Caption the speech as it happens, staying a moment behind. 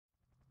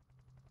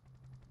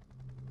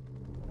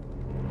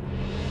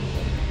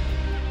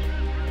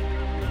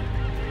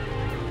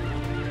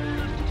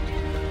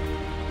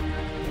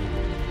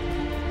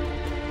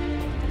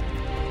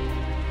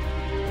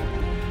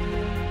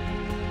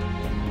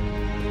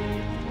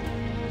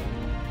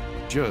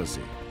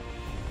Jersey,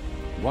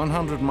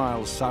 100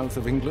 miles south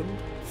of England,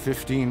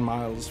 15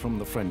 miles from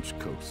the French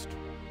coast.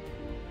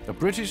 A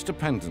British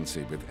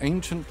dependency with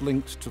ancient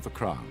links to the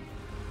Crown,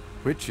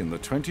 which in the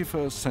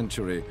 21st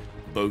century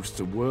boasts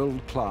a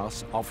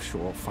world-class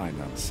offshore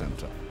finance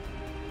centre.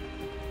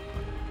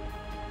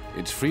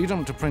 Its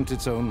freedom to print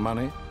its own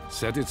money,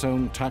 set its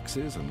own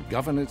taxes and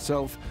govern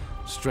itself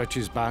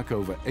stretches back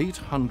over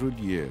 800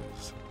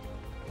 years.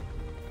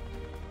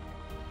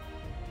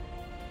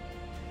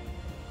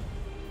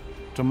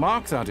 To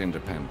mark that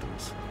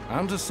independence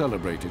and to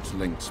celebrate its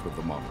links with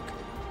the monarch,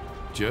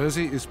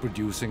 Jersey is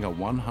producing a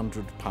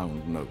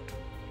 £100 note.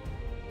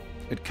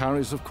 It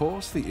carries, of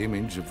course, the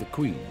image of the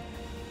Queen,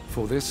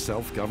 for this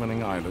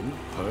self-governing island,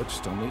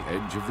 perched on the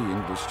edge of the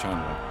English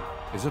Channel,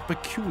 is a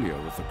peculiar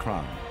of the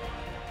Crown,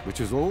 which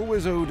has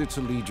always owed its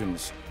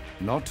allegiance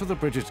not to the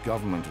British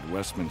government at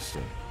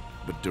Westminster,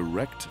 but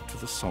direct to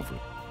the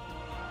sovereign.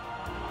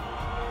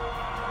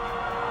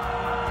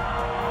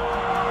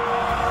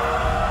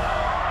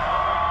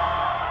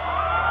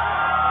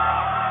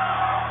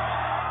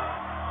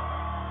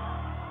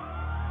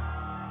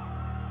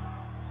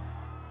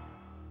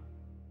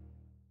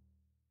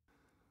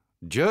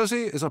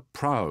 Jersey is a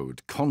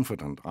proud,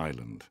 confident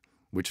island,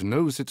 which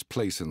knows its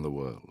place in the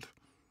world.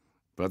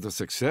 But the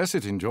success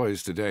it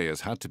enjoys today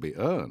has had to be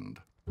earned.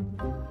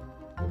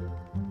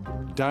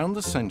 Down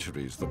the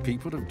centuries, the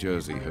people of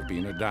Jersey have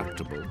been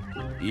adaptable,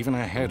 even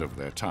ahead of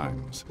their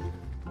times,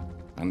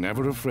 and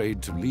never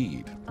afraid to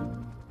lead.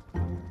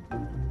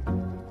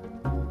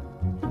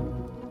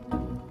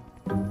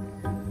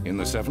 In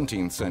the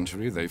 17th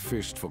century, they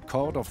fished for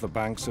cod off the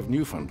banks of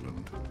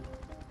Newfoundland.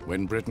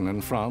 When Britain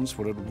and France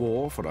were at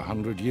war for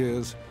 100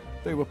 years,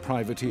 they were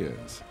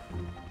privateers.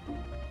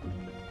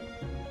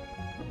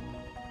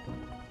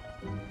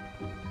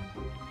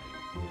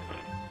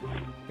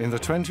 In the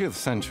 20th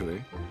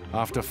century,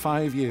 after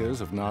 5 years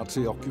of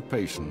Nazi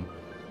occupation,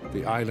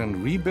 the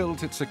island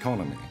rebuilt its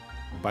economy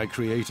by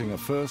creating a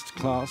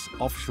first-class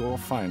offshore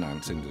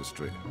finance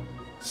industry,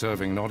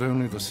 serving not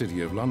only the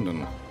City of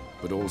London,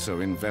 but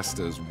also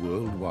investors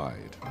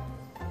worldwide.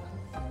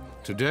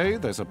 Today,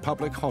 there's a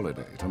public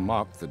holiday to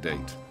mark the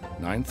date,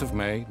 9th of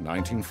May,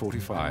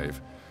 1945,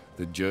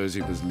 that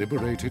Jersey was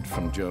liberated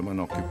from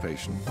German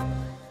occupation.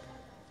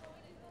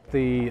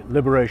 The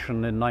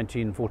liberation in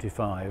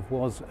 1945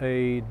 was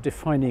a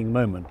defining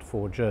moment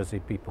for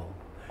Jersey people.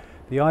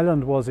 The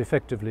island was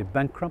effectively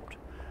bankrupt,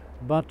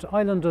 but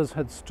islanders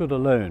had stood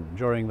alone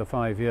during the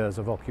 5 years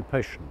of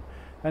occupation,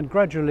 and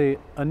gradually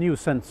a new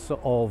sense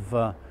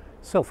of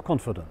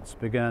self-confidence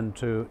began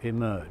to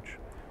emerge.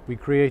 We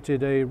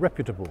created a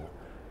reputable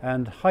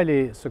and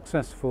highly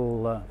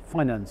successful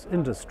finance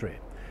industry.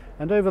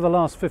 And over the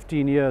last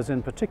 15 years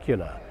in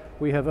particular,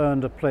 we have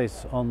earned a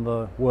place on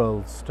the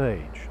world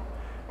stage.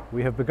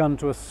 We have begun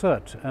to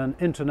assert an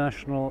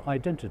international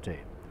identity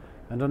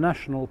and a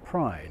national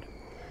pride.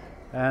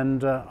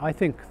 And I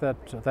think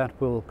that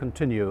that will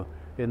continue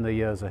in the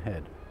years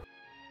ahead.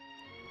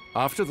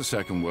 After the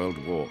Second World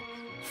War,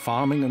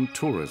 farming and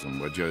tourism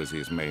were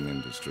Jersey's main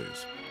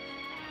industries.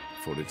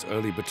 For its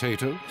early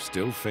potato,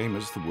 still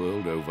famous the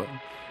world over,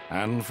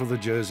 and for the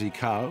Jersey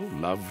cow,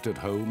 loved at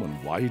home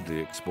and widely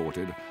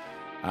exported,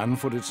 and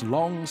for its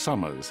long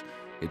summers,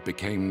 it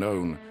became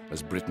known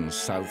as Britain's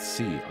South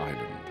Sea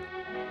island.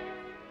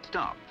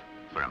 Stop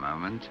for a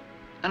moment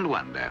and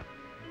wonder,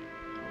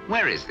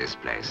 where is this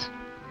place,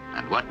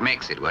 and what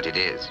makes it what it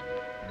is?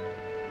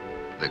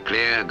 The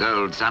clear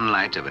gold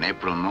sunlight of an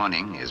April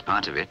morning is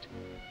part of it.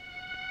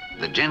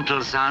 The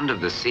gentle sound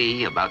of the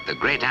sea about the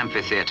great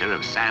amphitheatre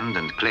of sand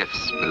and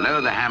cliffs below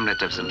the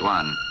hamlet of St.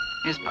 Juan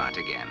is part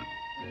again.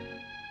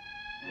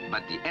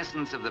 But the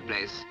essence of the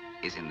place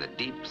is in the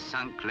deep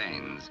sunk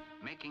lanes,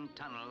 making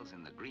tunnels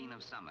in the green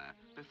of summer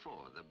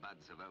before the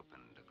buds have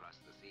opened across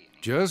the sea.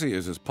 Jersey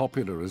is as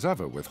popular as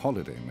ever with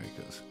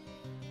holidaymakers,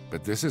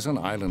 but this is an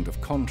island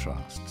of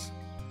contrasts.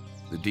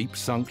 The deep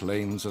sunk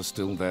lanes are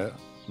still there.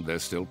 They're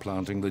still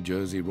planting the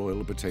Jersey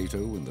royal potato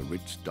in the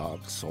rich,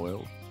 dark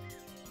soil,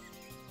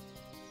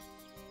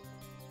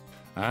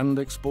 and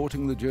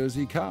exporting the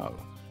Jersey cow.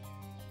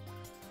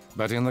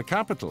 But in the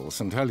capital,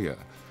 St. Helier,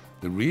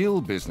 the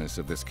real business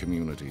of this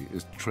community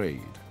is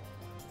trade.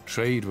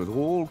 Trade with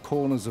all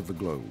corners of the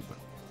globe.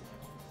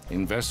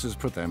 Investors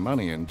put their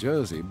money in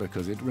Jersey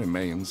because it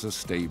remains a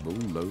stable,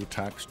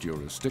 low-tax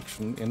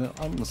jurisdiction in an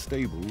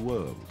unstable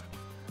world.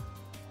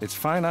 Its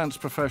finance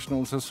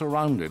professionals are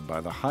surrounded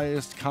by the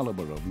highest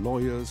caliber of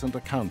lawyers and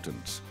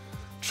accountants,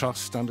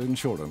 trust and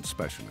insurance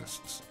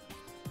specialists.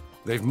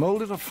 They've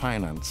molded a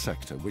finance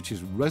sector which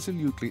is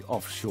resolutely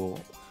offshore,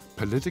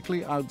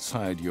 politically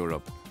outside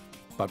Europe,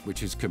 but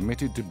which is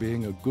committed to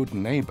being a good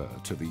neighbour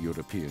to the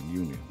European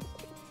Union.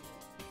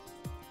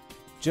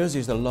 Jersey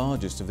is the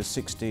largest of the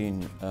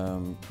 16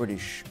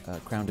 British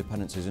Crown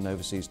dependencies in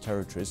overseas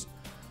territories.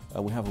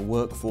 We have a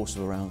workforce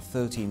of around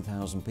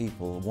 13,000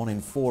 people, 1 in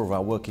 4 of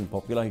our working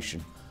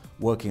population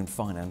working in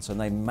finance, and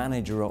they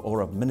manage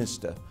or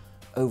administer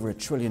over $1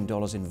 trillion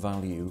in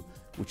value,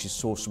 which is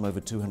sourced from over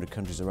 200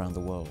 countries around the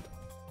world.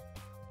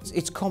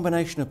 It's a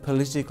combination of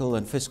political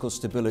and fiscal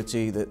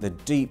stability, that the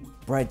deep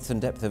breadth and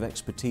depth of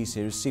expertise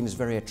here is seen as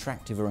very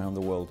attractive around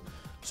the world.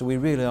 So we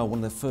really are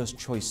one of the first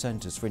choice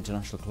centres for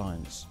international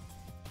clients.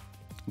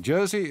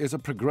 Jersey is a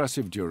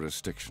progressive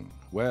jurisdiction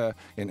where,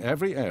 in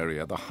every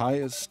area, the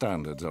highest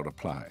standards are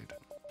applied.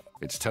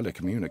 Its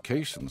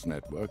telecommunications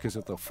network is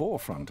at the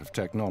forefront of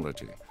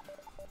technology.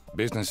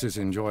 Businesses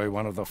enjoy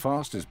one of the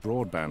fastest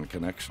broadband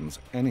connections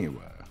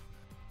anywhere.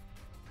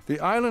 The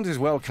island is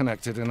well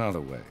connected in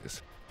other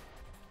ways.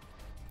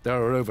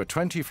 There are over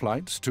 20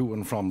 flights to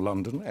and from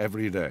London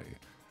every day,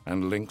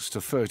 and links to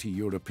 30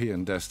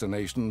 European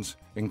destinations,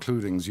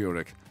 including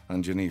Zurich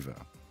and Geneva.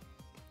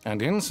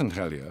 And in St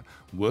Helier,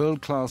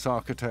 world-class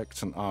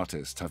architects and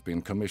artists have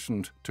been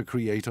commissioned to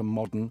create a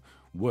modern,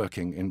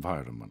 working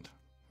environment.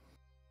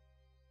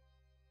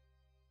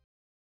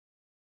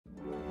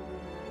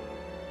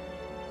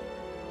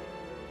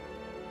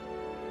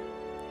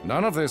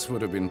 None of this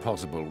would have been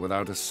possible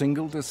without a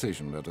single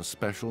decision at a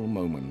special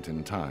moment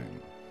in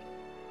time.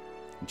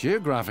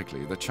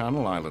 Geographically, the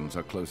Channel Islands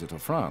are closer to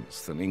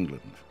France than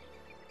England.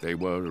 They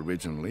were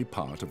originally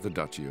part of the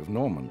Duchy of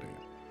Normandy.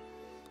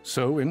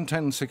 So in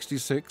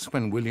 1066,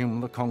 when William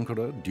the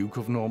Conqueror, Duke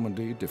of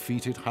Normandy,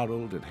 defeated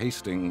Harold at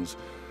Hastings,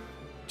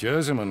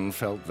 Jerseymen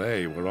felt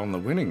they were on the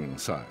winning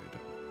side.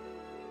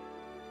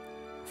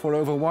 For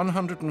over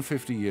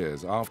 150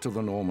 years after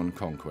the Norman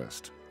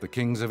conquest, the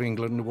kings of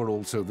England were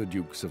also the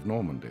Dukes of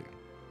Normandy.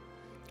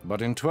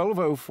 But in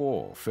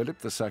 1204, Philip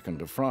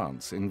II of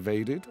France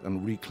invaded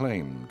and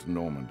reclaimed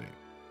Normandy.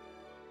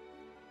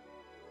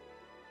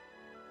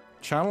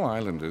 Channel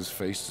Islanders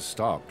faced a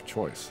stark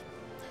choice: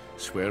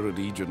 swear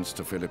allegiance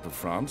to Philip of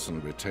France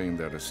and retain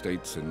their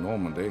estates in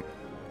Normandy,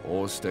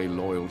 or stay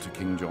loyal to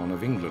King John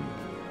of England.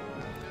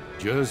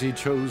 Jersey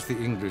chose the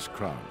English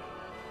crown,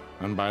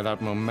 and by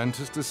that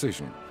momentous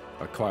decision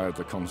acquired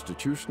the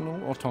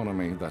constitutional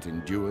autonomy that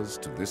endures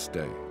to this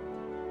day.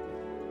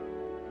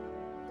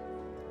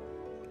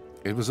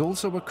 It was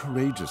also a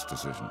courageous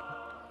decision,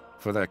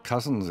 for their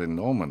cousins in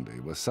Normandy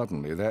were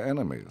suddenly their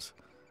enemies,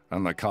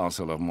 and the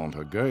castle of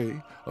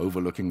Montorgueil,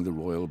 overlooking the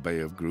royal bay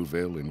of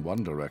Grouville in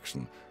one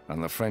direction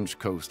and the French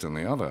coast in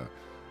the other,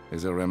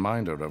 is a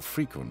reminder of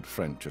frequent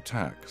French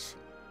attacks.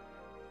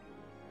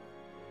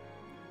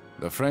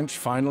 The French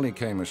finally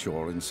came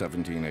ashore in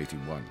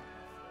 1781.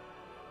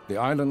 The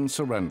island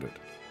surrendered,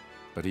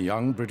 but a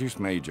young British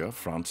major,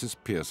 Francis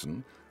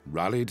Pearson,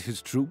 rallied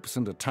his troops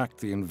and attacked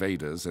the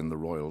invaders in the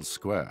Royal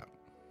Square.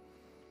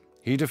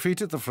 He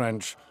defeated the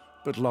French,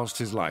 but lost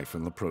his life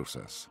in the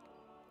process.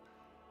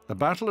 The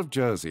Battle of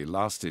Jersey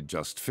lasted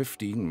just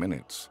 15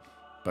 minutes,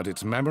 but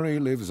its memory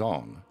lives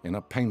on in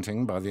a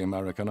painting by the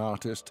American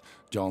artist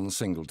John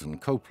Singleton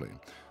Copley,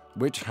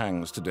 which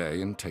hangs today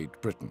in Tate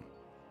Britain.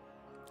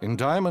 In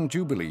Diamond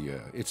Jubilee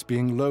year, it's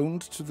being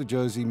loaned to the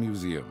Jersey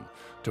Museum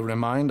to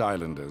remind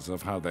islanders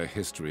of how their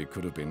history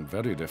could have been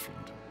very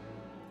different.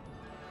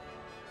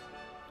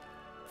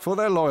 For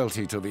their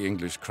loyalty to the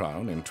English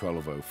crown in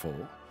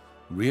 1204,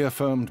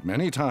 reaffirmed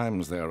many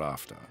times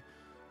thereafter,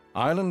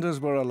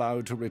 islanders were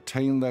allowed to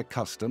retain their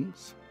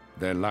customs,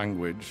 their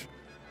language,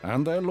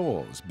 and their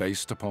laws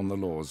based upon the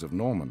laws of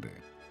Normandy,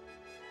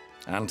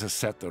 and to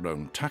set their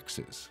own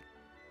taxes.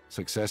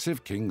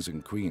 Successive kings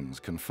and queens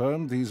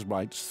confirmed these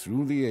rights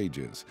through the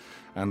ages,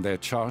 and their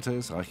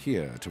charters are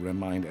here to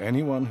remind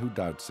anyone who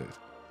doubts it.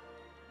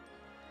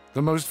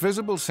 The most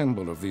visible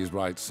symbol of these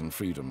rights and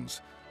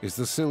freedoms is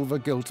the silver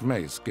gilt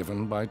mace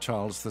given by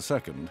Charles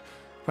II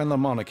when the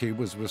monarchy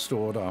was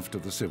restored after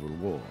the Civil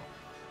War.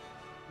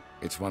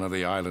 It's one of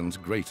the island's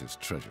greatest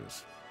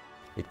treasures.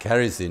 It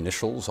carries the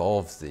initials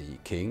of the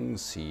king,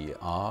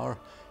 CR.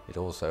 It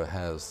also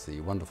has the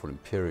wonderful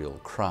imperial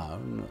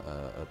crown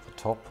at the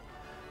top.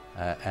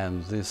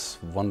 And this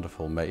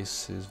wonderful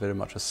mace is very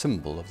much a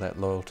symbol of that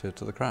loyalty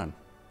to the crown.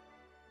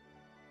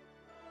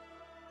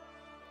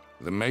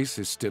 The mace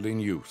is still in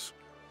use.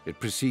 It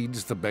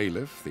precedes the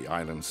bailiff, the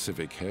island's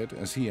civic head,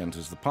 as he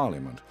enters the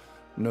parliament,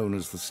 known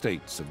as the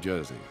States of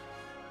Jersey.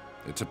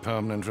 It's a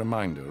permanent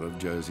reminder of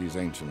Jersey's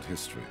ancient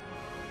history.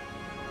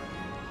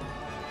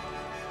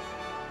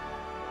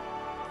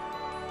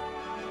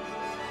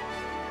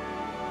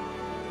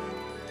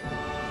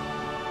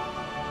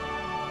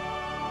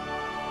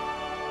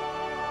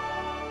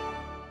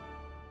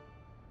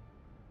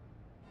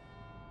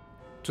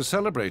 To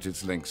celebrate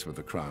its links with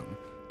the crown,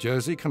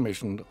 Jersey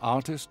commissioned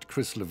artist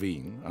Chris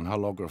Levine and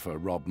holographer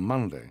Rob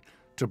Munday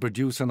to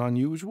produce an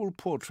unusual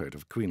portrait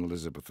of Queen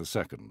Elizabeth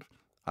II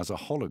as a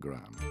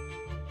hologram.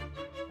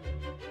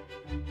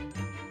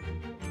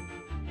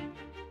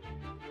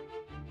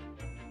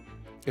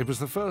 It was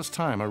the first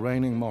time a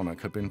reigning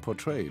monarch had been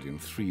portrayed in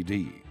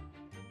 3D.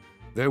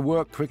 Their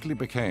work quickly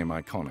became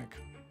iconic.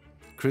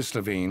 Chris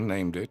Levine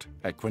named it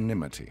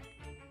Equanimity,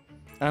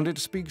 and it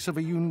speaks of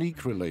a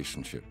unique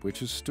relationship which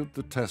has stood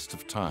the test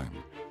of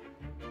time.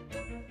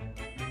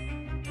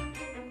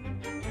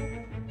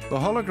 The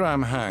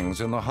hologram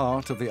hangs in the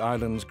heart of the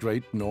island's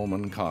great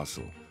Norman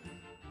castle,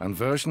 and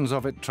versions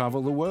of it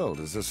travel the world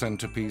as the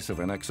centerpiece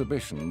of an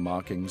exhibition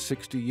marking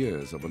 60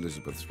 years of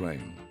Elizabeth's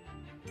reign.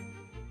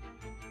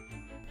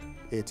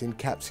 It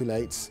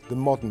encapsulates the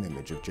modern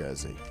image of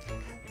Jersey,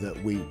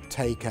 that we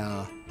take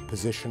our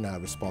position, our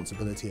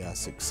responsibility, our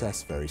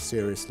success very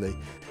seriously.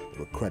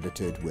 We're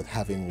credited with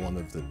having one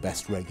of the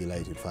best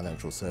regulated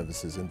financial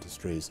services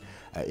industries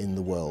in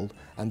the world,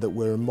 and that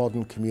we're a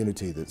modern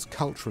community that's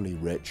culturally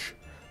rich,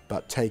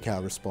 but take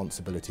our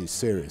responsibilities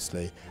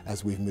seriously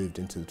as we've moved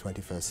into the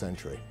 21st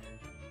century.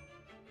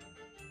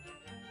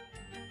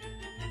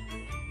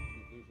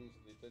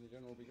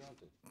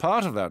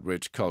 Part of that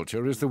rich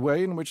culture is the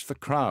way in which the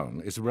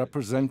Crown is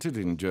represented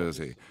in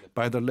Jersey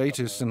by the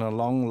latest in a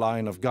long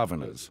line of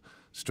governors,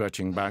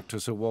 stretching back to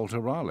Sir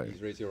Walter Raleigh.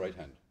 Please raise your right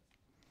hand.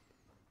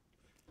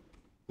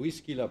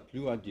 Puisqu'il a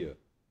plu à Dieu,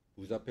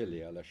 vous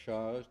appelez à la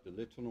charge de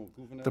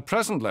lieutenant-gouverneur. The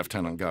present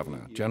Lieutenant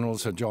Governor, General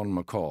Sir John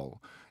McCall,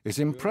 is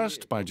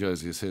impressed by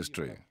Jersey's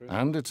history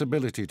and its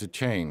ability to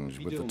change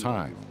with the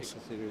times.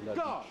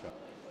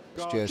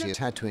 Jersey has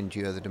had to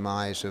endure the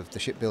demise of the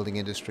shipbuilding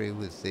industry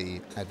with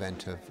the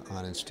advent of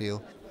iron and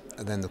steel.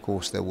 And then, of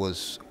course, there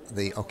was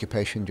the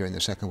occupation during the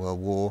Second World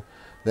War.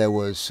 There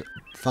was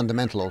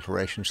fundamental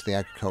alterations to the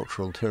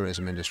agricultural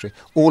tourism industry.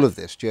 All of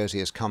this Jersey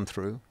has come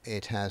through.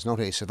 It has not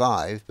only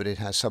survived, but it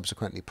has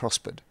subsequently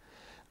prospered.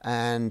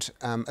 And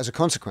as a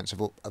consequence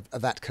of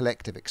that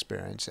collective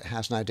experience, it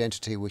has an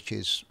identity which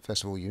is,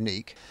 first of all,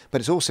 unique,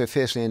 but it's also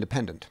fiercely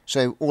independent.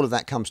 So all of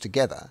that comes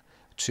together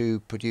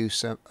to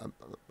produce an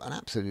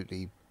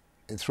absolutely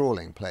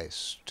enthralling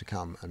place to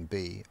come and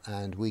be,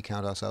 and we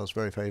count ourselves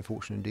very, very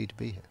fortunate indeed to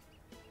be here.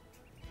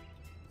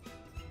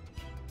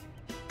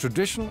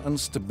 Tradition and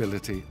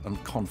stability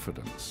and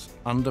confidence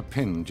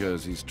underpin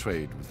Jersey's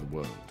trade with the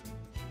world.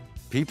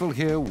 People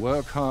here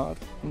work hard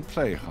and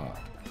play hard.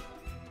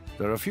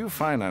 There are few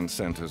finance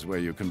centres where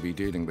you can be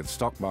dealing with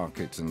stock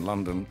markets in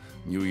London,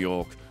 New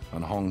York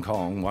and Hong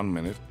Kong one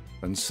minute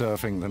and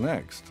surfing the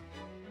next.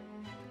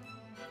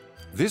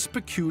 This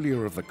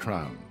peculiar of the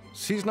Crown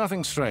sees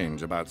nothing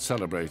strange about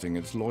celebrating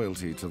its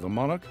loyalty to the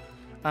monarch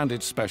and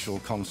its special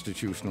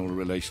constitutional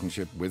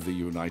relationship with the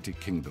United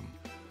Kingdom,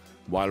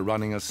 while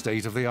running a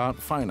state-of-the-art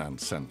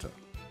finance centre.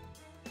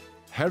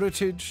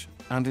 Heritage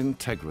and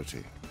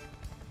integrity,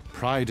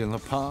 pride in the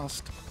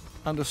past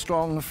and a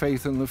strong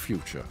faith in the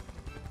future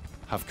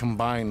have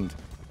combined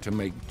to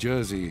make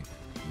Jersey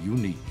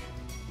unique.